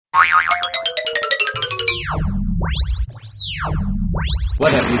What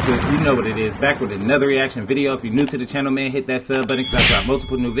up, YouTube? You know what it is. Back with another reaction video. If you're new to the channel, man, hit that sub button because I drop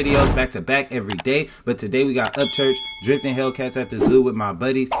multiple new videos back to back every day. But today we got Upchurch drifting Hellcats at the zoo with my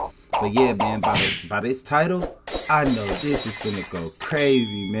buddies. But yeah, man, by this title, I know this is gonna go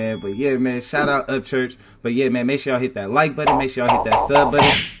crazy, man. But yeah, man, shout out Upchurch. But yeah, man, make sure y'all hit that like button. Make sure y'all hit that sub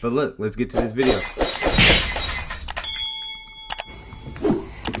button. But look, let's get to this video.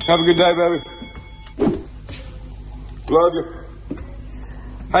 Have a good day, baby. Love you.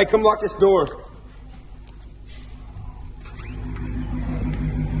 Hey, come lock this door.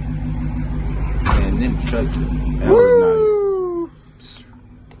 Man, them trucks is Woo! Nice.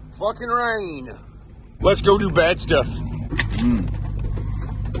 Fucking rain. Let's go do bad stuff.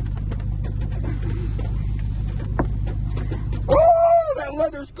 Oh, that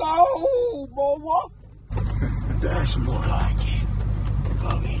leather's cold, boy. That's more like it.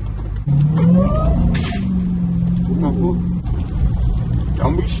 Fucking.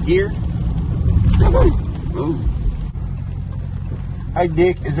 Don't be scared. Ooh. Hey,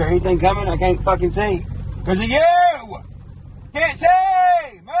 Dick, is there anything coming? I can't fucking see. Because of you! Can't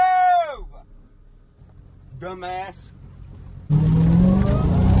see! Move! Dumbass.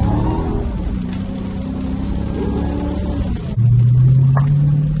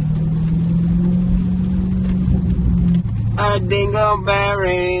 A dingleberry,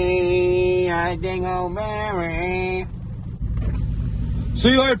 a dingleberry.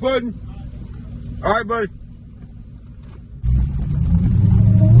 See you later, Puddin'. All right, buddy.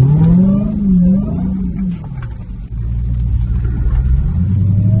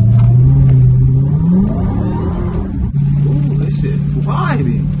 Ooh, this shit's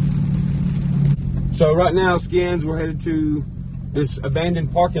sliding. So right now, Skins, we're headed to this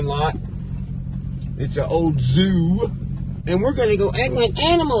abandoned parking lot. It's an old zoo. And we're gonna go act like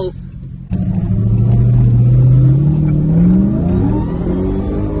animals.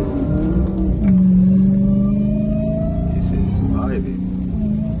 This shit's sliding.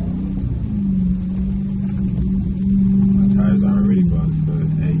 My tires aren't ready for this, but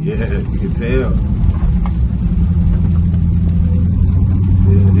hey, yeah, you can tell.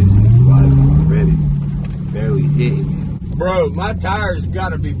 This shit's sliding already. Barely hitting it. Bro, my tires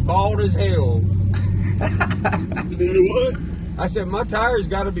gotta be bald as hell. What? I said my tires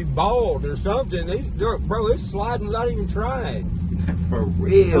got to be bald or something. Bro, it's sliding without even trying. For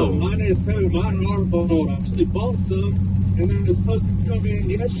real. Oh, mine is too. Mine are bald. I actually bought some, and then it's supposed to come in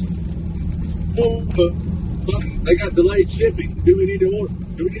yesterday. But they got delayed shipping. Do we need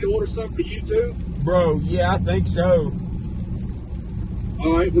to order something for you too? Bro, yeah, I think so.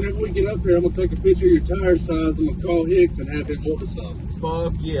 All right. Whenever we get up there, I'm gonna take a picture of your tire size. I'm gonna call Hicks and have him order some.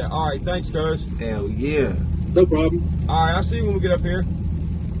 Fuck yeah. All right, thanks, cuz. Hell yeah. No problem. All right, I'll see you when we get up here.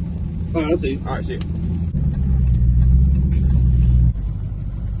 All right, I'll see you. All right, see you.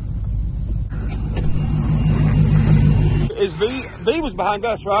 Is B was behind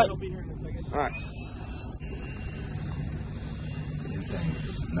us, right? I'll be here in a second. All right.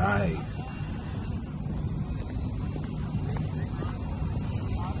 Nice.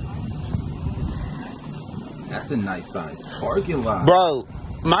 That's a nice size parking lot. Bro,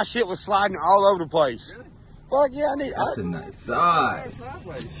 my shit was sliding all over the place. Really? Fuck yeah, That's a nice size.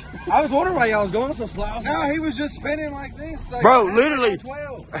 I was wondering why y'all was going so slow. No, he was just spinning like this. Like, bro, literally.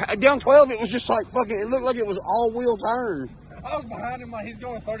 Down 12. Down 12, it was just like fucking, it looked like it was all wheel turn. I was behind him like he's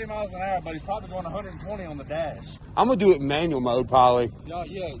going 30 miles an hour, but he's probably going 120 on the dash. I'm gonna do it in manual mode probably.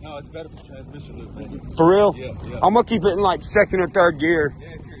 Yeah, no, it's better for transmission loop. For real? Yeah. I'm gonna keep it in like second or third gear.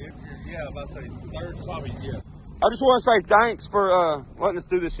 Yeah, if you're about to say third, probably, yeah. I just want to say thanks for letting us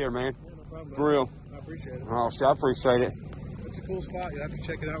do this here, man. Yeah, no problem. For real. I appreciate it. Oh, see, I appreciate it. It's a cool spot. You have to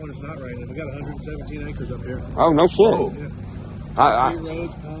check it out when it's not raining. We got 117 acres up here. Oh, no shit. Oh. Yeah. Street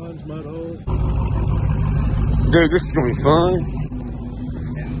roads, ponds, mud holes. Dude, this is gonna be fun.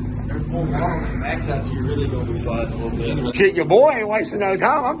 There's more water on the backside, so you're really going to be sliding a little bit. Shit, your boy ain't wasting no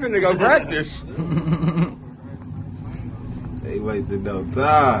time. I'm finna go practice. They wasted no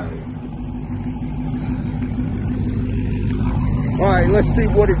time. All right, let's see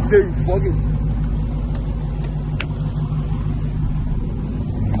what it do. Fuck it.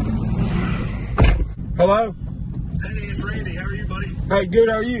 Hello? Hey, it's Randy. How are you, buddy? Hey, good,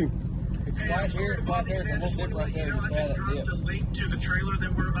 how are you? Right here, right there, it's a little different right there. I just dropped a link to the trailer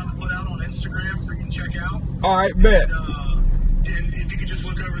that we're about to put out on Instagram for you to check out. All right, bet. And if you could just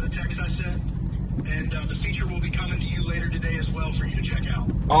look over the text I sent, and the feature will be coming to you later today as well for you to check out.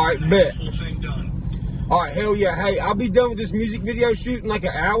 All right, bet. Full thing done. All right, hell yeah. Hey, I'll be done with this music video shoot in like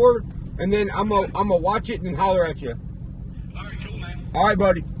an hour, and then I'm gonna watch it and holler at you. All right, cool, man. All right,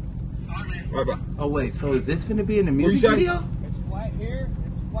 buddy. Right, bye. Oh wait, so is this finna be in the What you music say? video? It's flat here.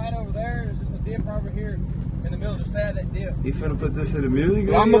 It's flat over there. There's just a dip over here in the middle. Just stay at that dip. You finna put this in the music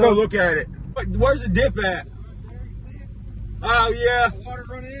video? Well, I'm gonna go look at it. Where's the dip at? There, you see it? Oh yeah. The water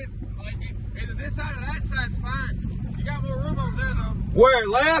running in. Like either this side or that side's fine. You got more room over there though. Where?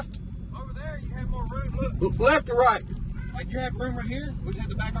 Left? Over there, you have more room. Look. Left or right? Like you have room right here. We can have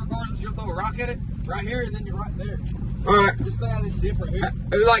the back of our cars and you'll throw a rock at it. Right here, and then you're right there. Alright. Just stay out of this dip right here.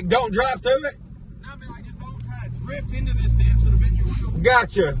 Like, don't drive through it? No, I mean, like, just don't try to drift into this dip so the venue will go.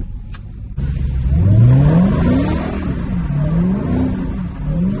 Gotcha.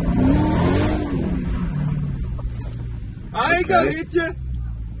 I ain't gonna hit you.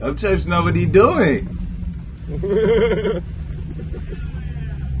 Upchurch know what he doing.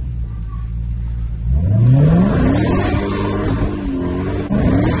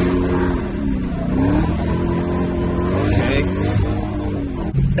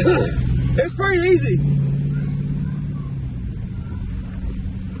 It's pretty easy.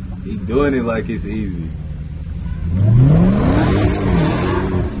 He doing it like it's easy.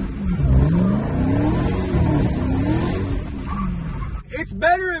 It's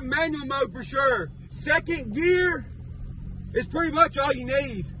better in manual mode for sure. Second gear is pretty much all you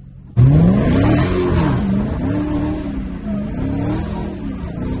need.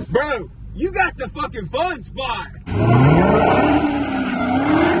 Bro, you got the fucking fun spot.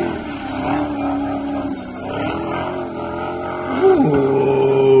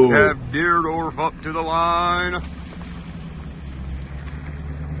 Ooh. Have Deerdorf up to the line.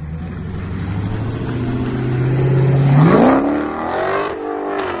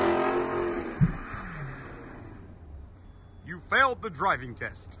 You failed the driving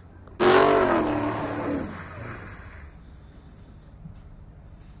test.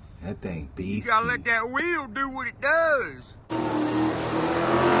 That thing beast. You gotta let that wheel do what it does. Keep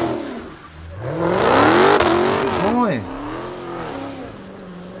going.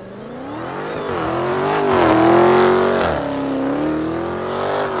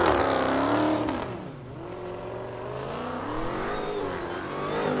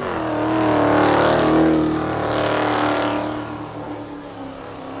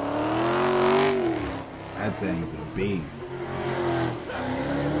 That thing's a beast.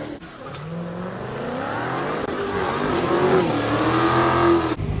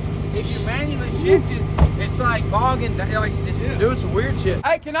 If you're manually shifting, it's like bogging, like it's doing some weird shit.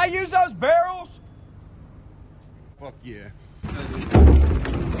 Hey, can I use those barrels? Fuck yeah.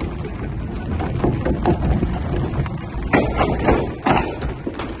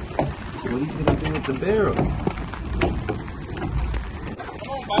 What are you gonna do with the barrels? Come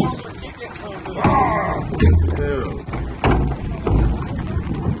on, barrels are kicking. Barrels.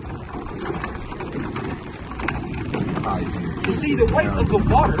 You see, the weight of the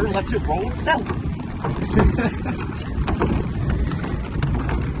water lets it roll itself.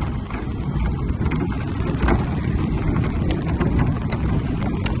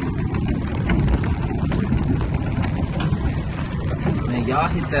 Man, y'all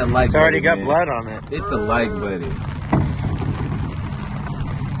hit that like It's already got button, man. blood on it. Hit the like button.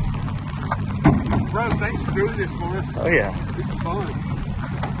 Bro, thanks for doing this for us. Oh yeah. This is fun.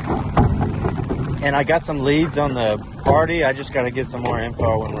 And I got some leads on the party. I just got to get some more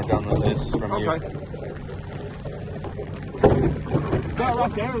info when we're done with this from you. Okay. That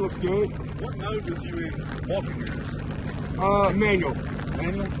right there looks good. What mode was you in walking yours? Manual.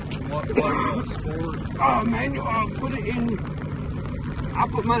 Manual? What sport? Manual. Put it in. I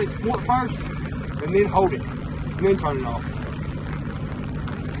put mine in sport first, and then hold it, and then turn it off.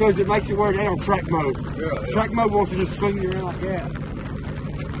 Because it makes it where they on track mode. Yeah. Track mode wants to just swing you around like that.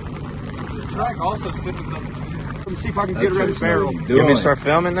 The track also stiffens up. Let me see if I can get around this barrel. You want me to start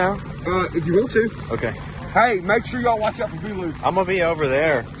filming now? If you want to. Okay. Hey, make sure y'all watch out for Bulu. I'm going to be over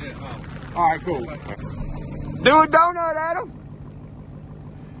there. All right, cool. Do a donut, Adam.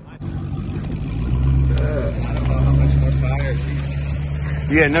 I don't know how much more tire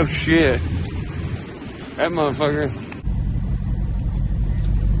she's. Yeah, no shit. That motherfucker.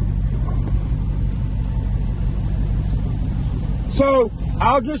 So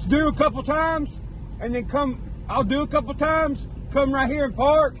I'll just do a couple times, and then I'll do a couple times, come right here and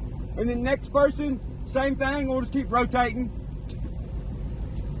park, and then next person, same thing. We'll just keep rotating.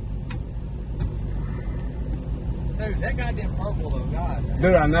 Dude, that goddamn purple though, God.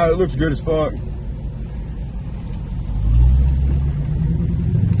 Dude, I know it looks good as fuck.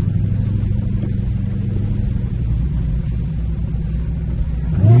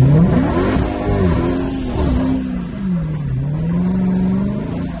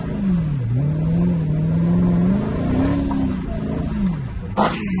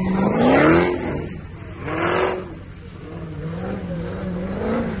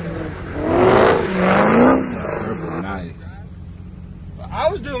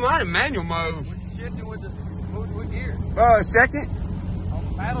 Second. On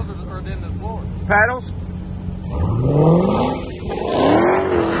paddles or then the floor? Paddles.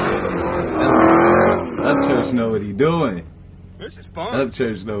 Upchurch know what he doing. This is fun.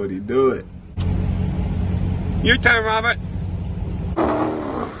 Upchurch know what he doing. Your turn, Robert.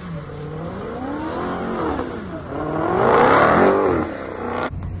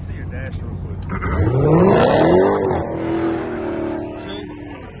 See your dash real quick. See?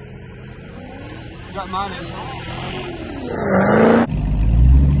 Got mine in.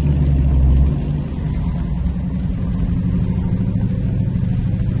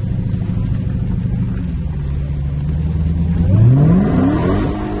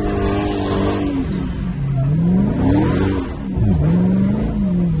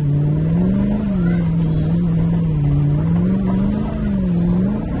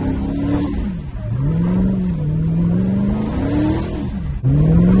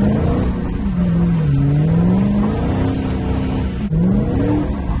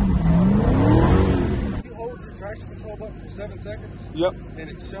 For 7 seconds. Yep. And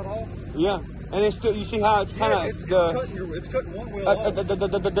it shut off. Yeah. And it's still, you see how it's kind of it's cutting one wheel off.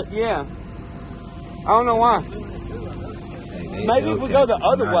 Yeah. I don't know why. Maybe if we go the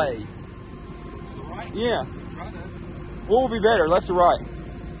other way. To the right. Yeah. Try that. What will be better, left or right?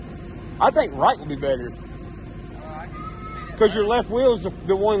 I think right would be better. I can see that. Because your left wheel's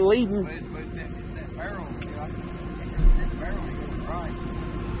the one leading. But that barrel, you know, I can't really see the barrel when it goes right.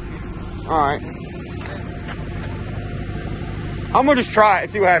 All right. I'm going to just try it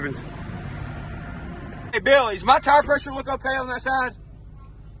and see what happens. Hey, Billy, does my tire pressure look okay on that side?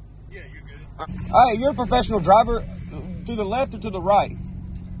 Yeah, you're good. Hey, you're a professional driver. To the left or to the right?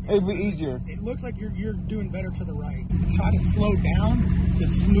 It'd be easier. It looks like you're doing better to the right. Try to slow down to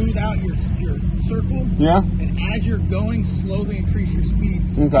smooth out your circle. Yeah? And as you're going, slowly increase your speed.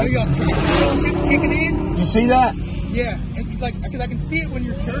 Okay. Maybe off track. Shit's kicking in. You see that? Yeah. And because I can see it when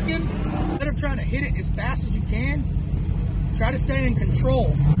you're jerking. Instead of trying to hit it as fast as you can, try to stay in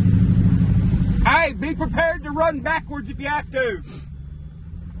control. Hey, be prepared to run backwards if you have to.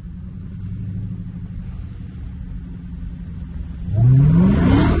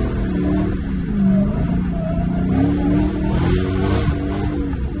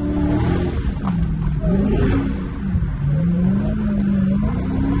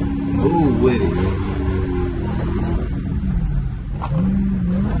 Smooth with it.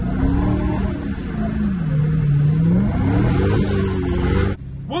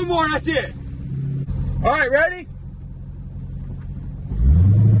 One more, that's it. All right, ready?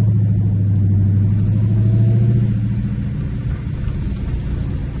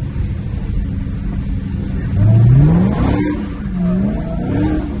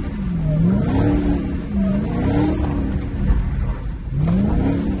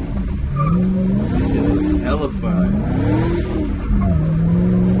 This shit look hella fun.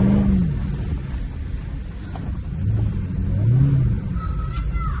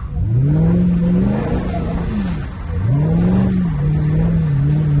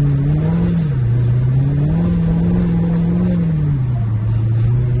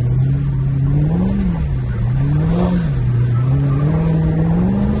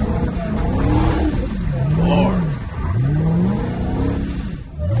 Bars.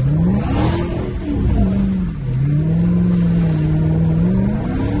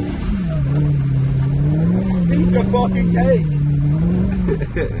 Piece of fucking cake.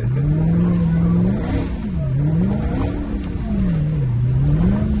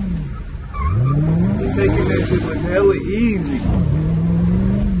 You're making that shit look hella easy.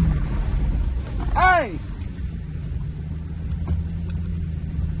 Hey!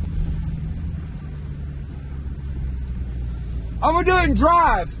 I'm gonna do it and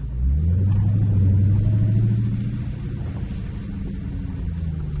drive.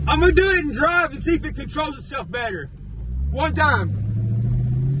 I'm gonna do it and drive and see if it controls itself better. One time.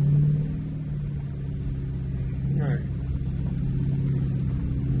 All right.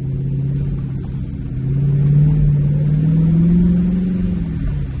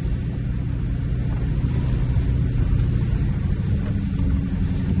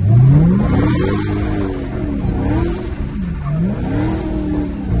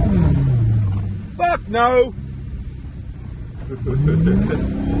 Fuck no.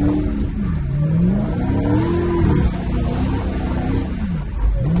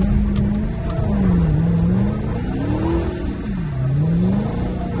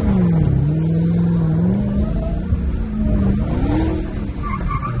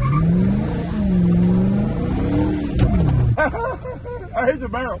 I hit the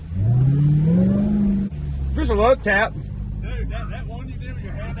barrel. Just a love tap. Dude, that one you did with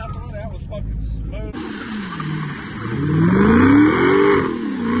your hand out the window, that was fucking smooth.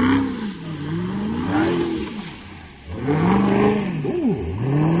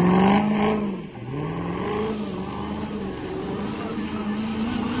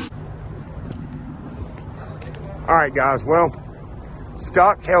 All right, guys, well,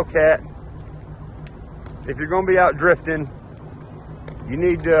 stock Hellcat. If you're gonna be out drifting, you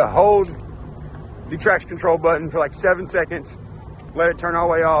need to hold the traction control button for like 7 seconds, let it turn all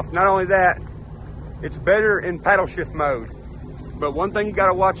the way off. Not only that, it's better in paddle shift mode. But one thing you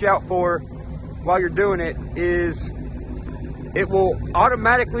gotta watch out for while you're doing it is it will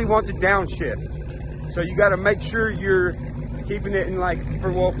automatically want to downshift. So you gotta make sure you're keeping it in like,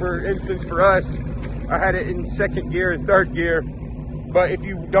 for instance, for us, I had it in 2nd gear and 3rd gear. But if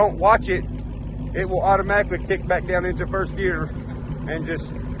you don't watch it, it will automatically kick back down into 1st gear and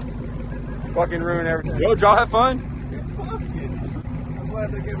just fucking ruin everything. Yo, did y'all have fun? Fuck it. I'm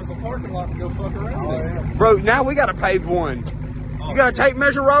glad they gave us a parking lot to go fuck around there. Bro, now we got a paved one. You got a tape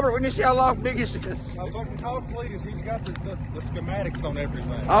measure, Robert? We need to see how long big this is. I fucking called Cletus. He's got the schematics on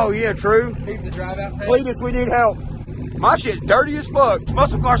everything. Oh, yeah, true. He's the drive out test. Cletus, we need help. My shit's dirty as fuck.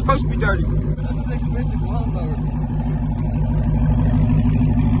 Muscle car's supposed to be dirty. But that's an expensive lawnmower.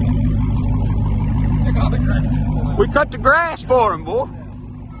 Look all the grass. We cut the grass for him, boy.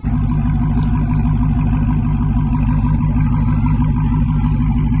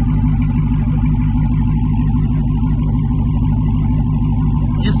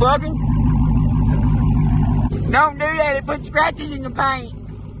 You fucking? Don't do that, it puts scratches in the paint.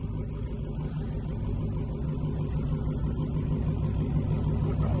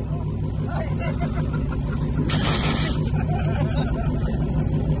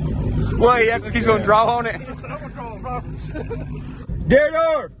 Wait, that's he's gonna draw on it. I'm gonna draw on Roberts. Dear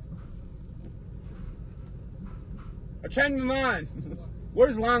North! I changed my mind. What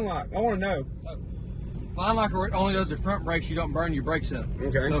is line lock? I wanna know. Line locker only does the front brakes. You don't burn your brakes up.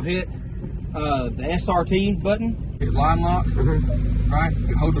 Okay. So hit the SRT button, hit line lock, right?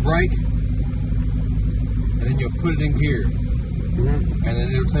 You hold the brake, and then you'll put it in gear. And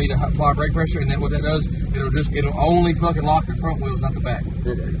then it'll tell you to apply brake pressure, and then what that does, it'll only fucking lock the front wheels, not the back.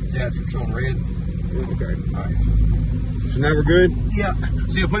 Okay. See how it's showing red? Okay. All right. So now we're good? Yeah.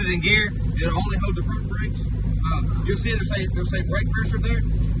 So you'll put it in gear, it'll only hold the front brakes. You'll see it'll say brake pressure there,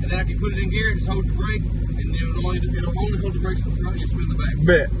 and then after you put it in gear, just hold the brake, and it'll only hold the brakes in the front, and you'll spin the back.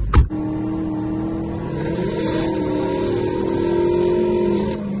 Bet.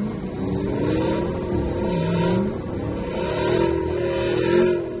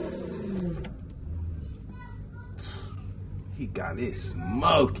 He got it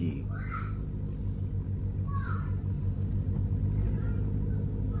smoky.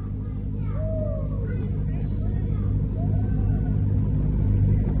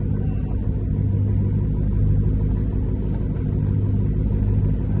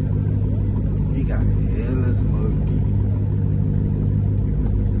 He got it hella smoky.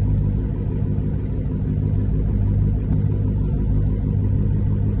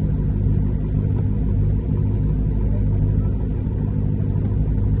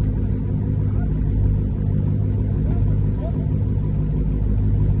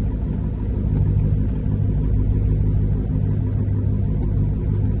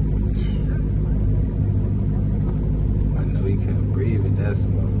 I know he couldn't breathe with that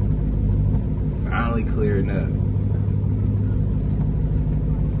smoke. Finally clearing up.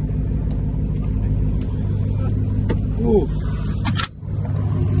 Ooh.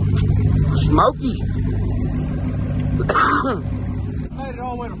 Smoky. I had it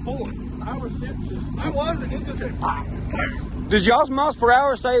all the way to 4. I was shifting. I wasn't. It just said, ah. Does y'all's miles per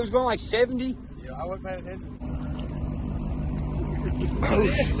hour say it was going like 70? Yeah, I wasn't paying attention.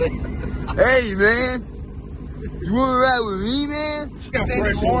 Hey, man. You want to ride with me, man?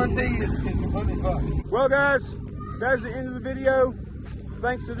 The warranty is completely fucked. Well, guys, that's the end of the video.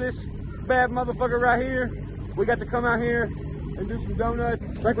 Thanks to this bad motherfucker right here, we got to come out here and do some donuts.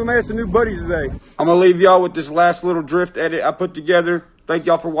 I think we made us a new buddy today. I'm going to leave y'all with this last little drift edit I put together. Thank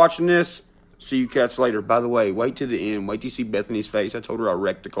y'all for watching this. See you cats later. By the way, wait to the end. Wait till you see Bethany's face. I told her I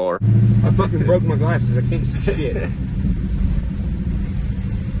wrecked the car. I fucking broke my glasses. I can't see shit.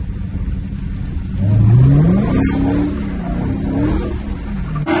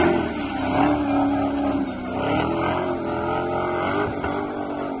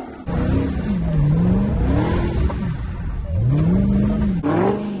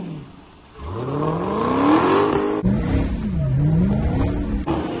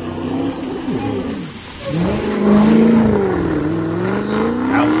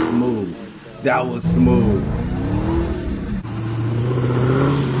 That was smooth. That was smooth.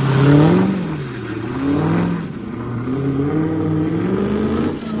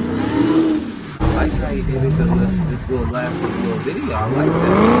 edit this little last little video. I like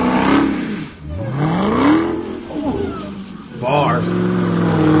that. Oh, bars.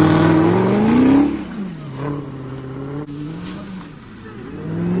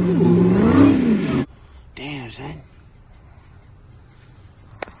 Ooh. Damn, son.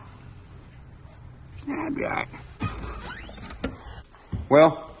 I'll be alright.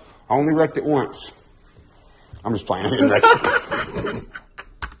 Well, I only wrecked it once. I'm just playing.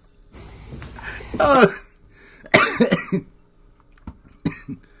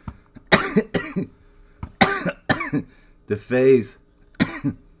 The phase.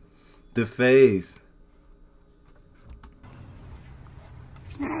 The phase.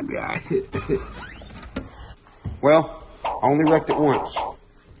 I'll be alright. Well, I only wrecked it once.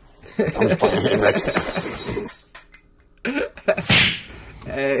 I'm just playing.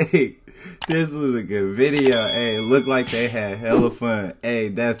 Hey, this was a good video. Hey, it looked like they had hella fun. Hey,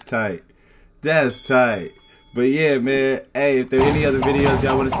 that's tight. That's tight. But yeah, man. Hey, if there are any other videos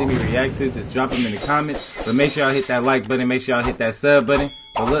y'all want to see me react to, just drop them in the comments. But make sure y'all hit that like button. Make sure y'all hit that sub button.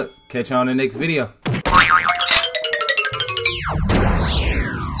 But look, catch you on the next video.